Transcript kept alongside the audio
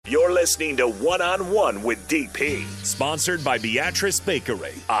listening to One on One with DP, sponsored by Beatrice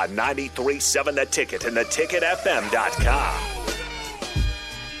Bakery on 93.7 The Ticket and theticketfm.com.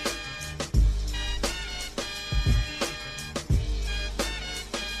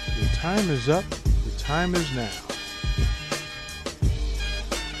 The time is up. The time is now.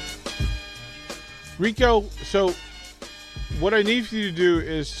 Rico, so what I need for you to do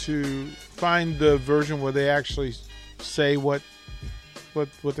is to find the version where they actually say what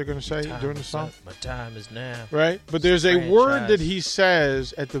they're going to say during the song. My time is now. Right? But there's a word that he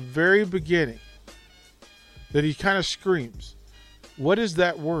says at the very beginning that he kind of screams. What is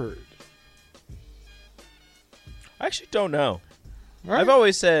that word? I actually don't know. Right? I've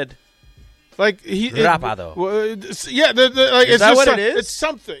always said like rapado. Yeah, like, is it's that just what it is? It's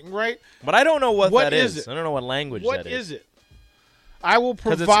something, right? But I don't know what that is. I don't know what language what that is. What is it? I will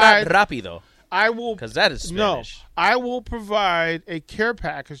provide. Because it's not rapido. I will, because that is Spanish. No, I will provide a care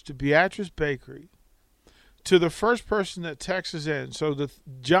package to Beatrice Bakery to the first person that texts in. So the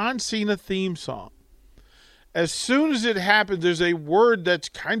John Cena theme song. As soon as it happens, there's a word that's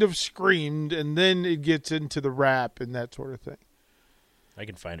kind of screamed, and then it gets into the rap and that sort of thing. I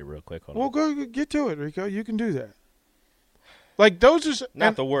can find it real quick. Well, go get to it, Rico. You can do that. Like those are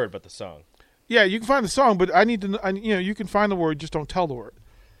not the word, but the song. Yeah, you can find the song, but I need to. You can find the word, just don't tell the word.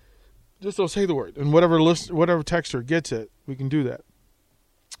 Just don't say the word, and whatever texter gets it, we can do that.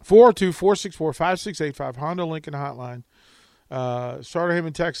 402-464-5685 Honda Lincoln Hotline, Starter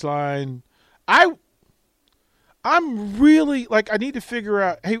Heyman text line. I'm really I need to figure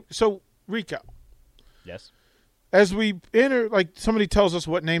out. Hey, so Rico. Yes. As we enter, somebody tells us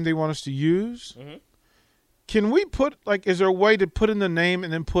what name they want us to use. Mm-hmm. Can we put is there a way to put in the name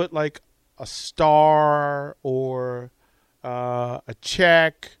and then put a star or a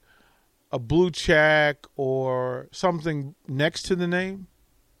check, a blue check, or something next to the name?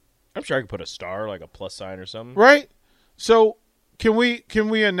 I'm sure I could put a star, like a plus sign or something. Right. So can we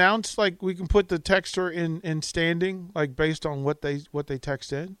announce we can put the texter in standing based on what they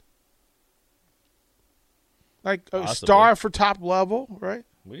text in? A star for top level, right?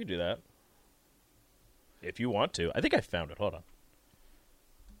 We can do that. If you want to. I think I found it. Hold on.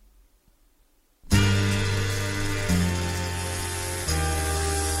 And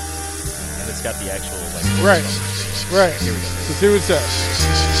it's got the actual, Right. Right. Here we go. Let's see what it says.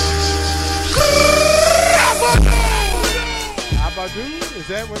 Abadu? Is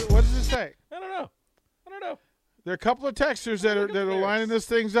that what does it say? I don't know. There are a couple of texters that are lining this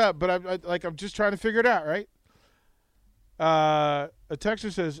things up, but I'm just trying to figure it out, right? A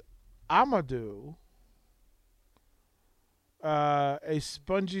texter says, Amadou, a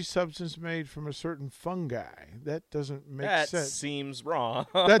spongy substance made from a certain fungi. That doesn't make sense. That seems wrong.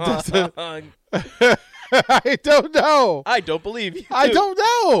 That doesn't. I don't know. I don't believe you. I don't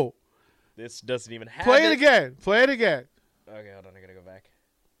know. This doesn't even have Play it again. Play it again. Okay, hold on. I gotta go back.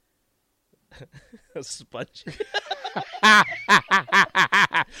 A sponge.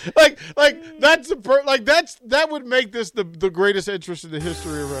 That would make this the greatest interest in the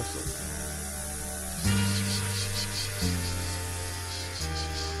history of wrestling.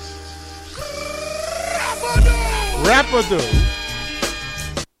 Rapado,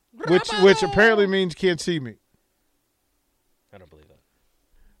 which apparently means can't see me. I don't believe that.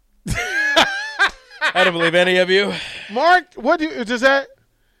 I don't believe any of you. Mark, does that?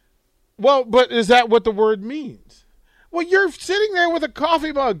 Well, but is that what the word means? Well, you're sitting there with a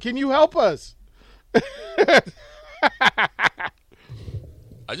coffee mug. Can you help us? I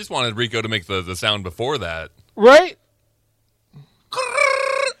just wanted Rico to make the sound before that. Right?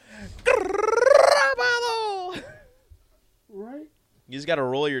 Right? You just got to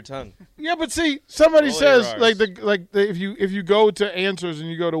roll your tongue. Yeah, but see, somebody roll says if you go to answers and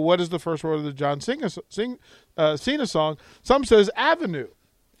you go to what is the first word of the John Cena song, some says avenue.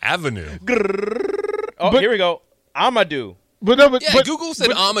 Avenue. Here we go. Amadou. But Google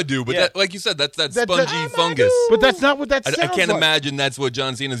said Amadou, but that, like you said, that's that spongy fungus. But that's not what that sounds I can't like. imagine that's what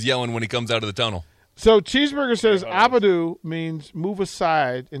John Cena's yelling when he comes out of the tunnel. So Cheeseburger says Amadou means move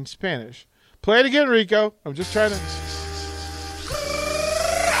aside in Spanish. Play it again, Rico. I'm just trying to.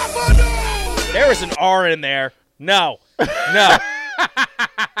 There was an R in there. No.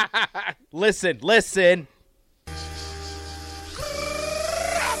 Listen.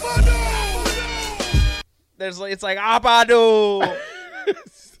 It's like Abadu.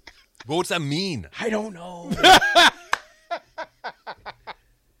 But what's that mean? I don't know.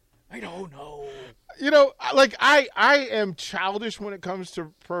 I don't know. I am childish when it comes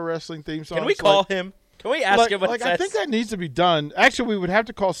to pro wrestling theme songs. Can we call him? Can we ask him what it says? I think that needs to be done. Actually, we would have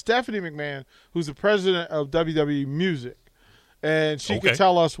to call Stephanie McMahon, who's the president of WWE Music, and she could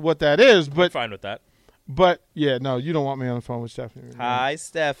tell us what that is. But I'm fine with that. But yeah, no, you don't want me on the phone with Stephanie. Hi,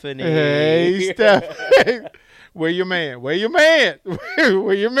 Stephanie. Hey, Stephanie. Where your man? Where your man?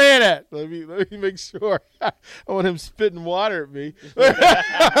 Where your man at? Let me make sure. I want him spitting water at me.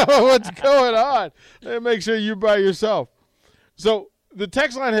 What's going on? Let me make sure you're by yourself. So the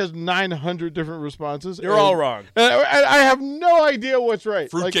text line has 900 different responses. You're all wrong. And I have no idea what's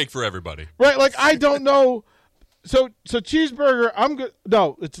right. Fruitcake for everybody. Right? Like I don't know. So cheeseburger. I'm good.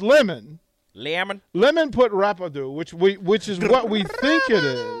 No, it's lemon. Lemon put rapadoo, which is what we think it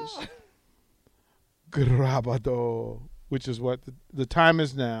is. Grabado, which is what the time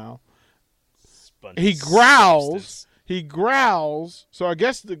is now. He growls. He growls. So I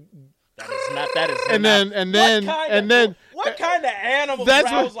guess that is what kind of animal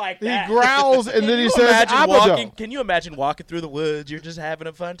growls like that? He growls and then he says abado. Can you imagine walking through the woods? You're just having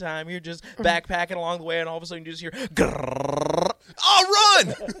a fun time. You're just backpacking along the way, and all of a sudden you just hear grrrr. Oh,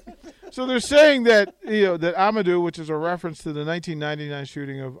 run! So they're saying that that Amadou, which is a reference to the 1999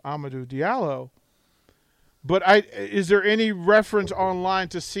 shooting of Amadou Diallo. But is there any reference online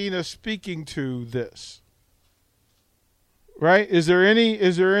to Cena speaking to this? Right? Is there any?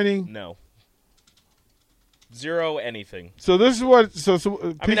 No. Zero anything. So this is what.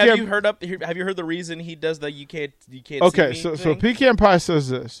 I mean, have you heard the reason he does the you can't okay, see me so thing? Pecan Pie says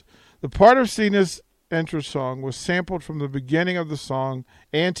this: the part of Cena's intro song was sampled from the beginning of the song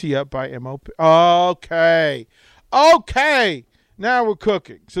 "Ante Up" by M.O.P. Okay, now we're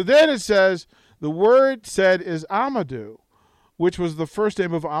cooking. So then it says the word said is Amadou, which was the first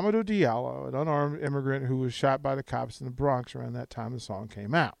name of Amadou Diallo, an unarmed immigrant who was shot by the cops in the Bronx around that time the song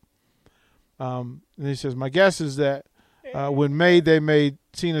came out. And he says, my guess is that when they made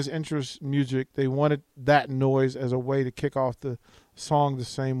Cena's interest music, they wanted that noise as a way to kick off the song the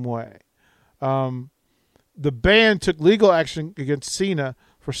same way. The band took legal action against Cena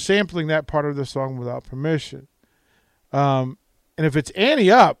for sampling that part of the song without permission. And if it's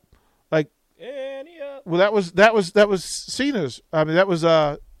Ante Up, well, that was Cena's. I mean, that was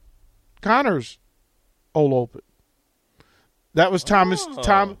Connor's old open. That was Tom,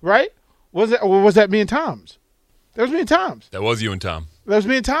 right? Was that me and Tom's? That was me and Tom's. That was you and Tom. That was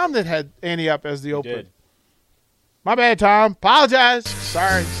me and Tom that had Ante Up as the open. My bad, Tom. Apologize.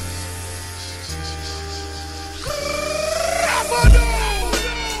 Sorry.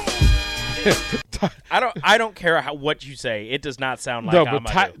 I don't care what you say. It does not sound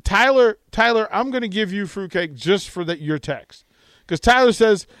like Tyler, I'm going to give you fruitcake just for your text. Because Tyler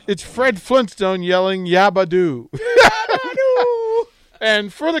says it's Fred Flintstone yelling Yabadoo. Yabadoo!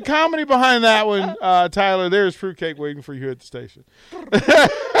 And for the comedy behind that one, Tyler, there's fruitcake waiting for you at the station.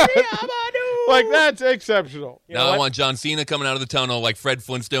 Yabadoo! Like, that's exceptional. Now I want John Cena coming out of the tunnel like Fred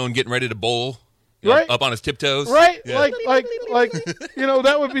Flintstone getting ready to bowl. Right, up on his tiptoes. Right, yeah. like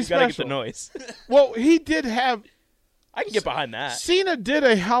that would be special. Gotta get the noise. Well, he did have. I can get behind that. Cena did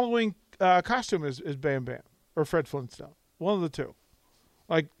a Halloween costume as Bam Bam or Fred Flintstone, one of the two.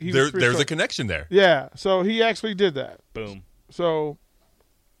 Like there's a connection there. Yeah, so he actually did that. Boom. So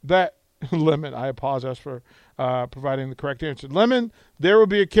that Lemon, I apologize for providing the correct answer. Lemon, there will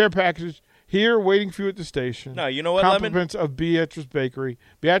be a care package here waiting for you at the station. No, you know what, Compliments of Beatrice Bakery.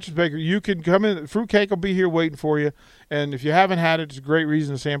 Beatrice Bakery, you can come in. Fruitcake will be here waiting for you. And if you haven't had it, it's a great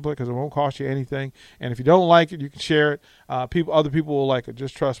reason to sample it because it won't cost you anything. And if you don't like it, you can share it. Other people will like it.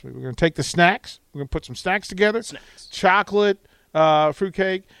 Just trust me. We're going to take the snacks. We're going to put some snacks together. Chocolate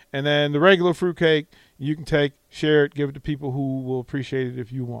fruitcake, and then the regular fruitcake. You can share it, give it to people who will appreciate it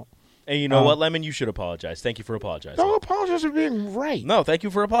if you want. And you know what, Lemon? You should apologize. Thank you for apologizing. Don't apologize for being right. No, thank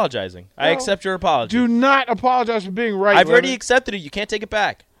you for apologizing. No, I accept your apology. Do not apologize for being right. I've already accepted it. You can't take it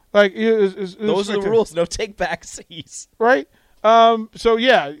back. Like those are the rules. No take backsies. Right. So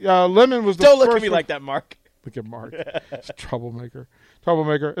yeah, Lemon was the Don't look first at me like that, Mark. Look at Mark. He's a troublemaker.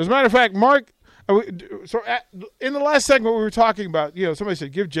 As a matter of fact, Mark. So in the last segment we were talking about, somebody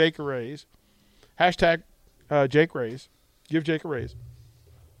said give Jake a raise. Hashtag Jake raise. Give Jake a raise.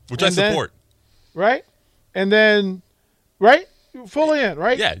 Which I support. Right? And then, right? Fully in,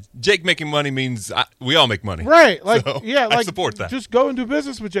 right? Yeah. Jake making money means we all make money. Right. I support that. Just go and do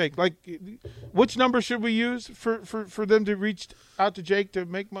business with Jake. Like, which number should we use for them to reach out to Jake to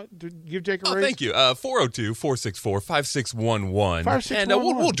make money, to give Jake a raise? Thank you. 402-464-5611. And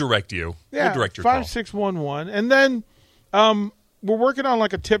we'll direct you. Yeah, we'll direct your call. 5611. And then we're working on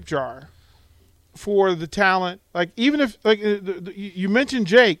like a tip jar for the talent. Like, even if you mentioned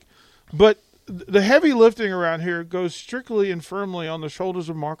Jake, but the heavy lifting around here goes strictly and firmly on the shoulders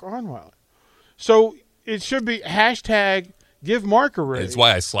of Mark Arnweiler. So it should be hashtag Give Mark a raise. It's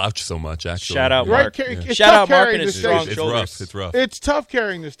why I slouch so much, actually. Shout out Right, Mark. it's Shout tough out Mark carrying and his the strong station. shoulders. It's rough. It's tough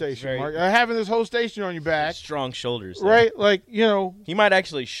carrying the station, Very- Mark. Having this whole station on your back, Strong shoulders. there. right? Like, you know, He might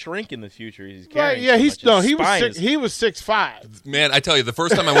actually shrink in the future. He's right? carrying Yeah, so he's much. His he was spine six, is- he was 6'5". Man, I tell you, the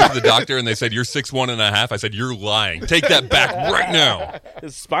first time I went to the doctor and they said, you're 6'1.5", I said, you're lying. Take that back right now.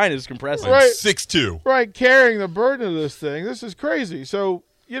 His spine is compressing. Right. I'm 6'2". Right, carrying the burden of this thing. This is crazy. So,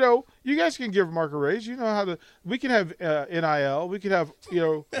 you know, you guys can give Mark a raise. You know how to. We can have NIL. We can have, you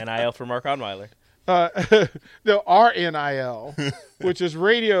know, NIL for Mark Onweiler. no, our NIL, which is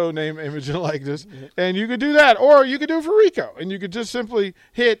radio name, image, and likeness. And you could do that. Or you could do it for Rico. And you could just simply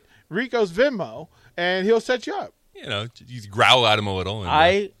hit Rico's Venmo, and he'll set you up. You know, you growl at him a little.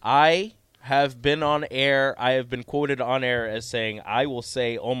 And, I have been on air. I have been quoted on air as saying, I will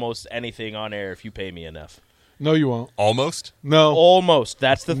say almost anything on air if you pay me enough. No, you won't. Almost? No. Almost.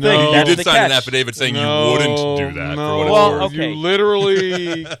 That's the No. thing. You That's You did the sign catch. an affidavit saying No, you wouldn't do that no. for what it's Well, worth. okay. You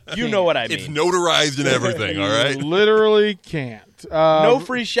literally You know what I mean. It's notarized and everything, all right? literally can't. No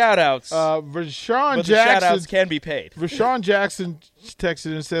free shout-outs, Rashawn but the shout-outs Jackson. can be paid. Rashawn Jackson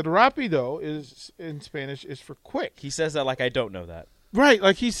texted and said, "Rapido is in Spanish is for quick." He says that like I don't know that. Right,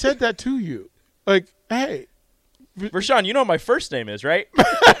 like he said that to you. Like, hey, Rashawn, you know what my first name is, right?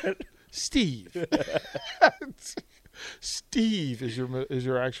 Steve. Steve is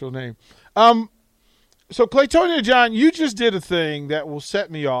your actual name. So Claytonia John, you just did a thing that will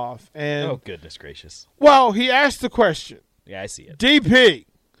set me off, and Oh, goodness gracious. well, he asked the question. Yeah, I see it. DP,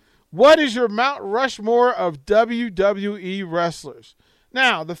 what is your Mount Rushmore of WWE wrestlers?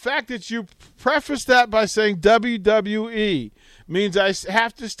 Now, the fact that you preface that by saying WWE means I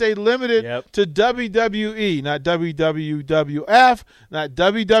have to stay limited to WWE, not WWF, not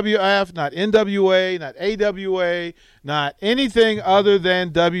WWF, not NWA, not AWA, not anything other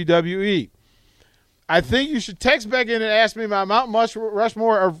than WWE. I think you should text back in and ask me my Mount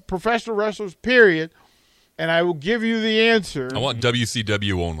Rushmore of professional wrestlers, period, and I will give you the answer. I want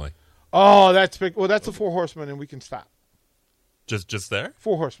WCW only. Oh, that's big. Well, that's the Four Horsemen, and we can stop. Just there?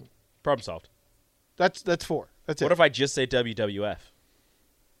 Four Horsemen. Problem solved. That's four. That's it. What if I just say WWF?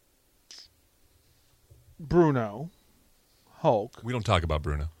 Bruno, Hulk. We don't talk about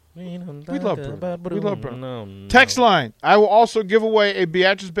Bruno. We love Bruno. We love Bruno. Text line. I will also give away a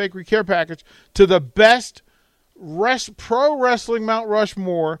Beatrice Bakery care package to the best pro wrestling Mount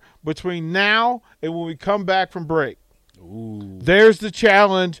Rushmore between now and when we come back from break. Ooh. There's the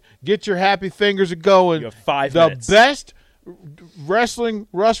challenge. Get your happy fingers going. You have 5 the minutes. best wrestling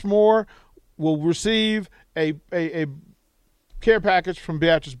Rushmore will receive a care package from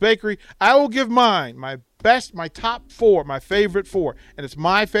Beatrice Bakery. I will give mine, my top 4, my favorite 4. And it's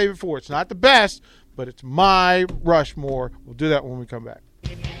my favorite 4. It's not the best, but it's my Rushmore. We'll do that when we come back.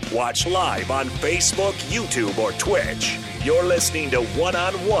 Watch live on Facebook, YouTube, or Twitch. You're listening to One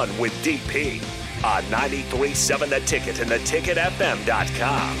on One with DP on 93.7 The Ticket and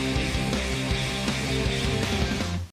theticketfm.com.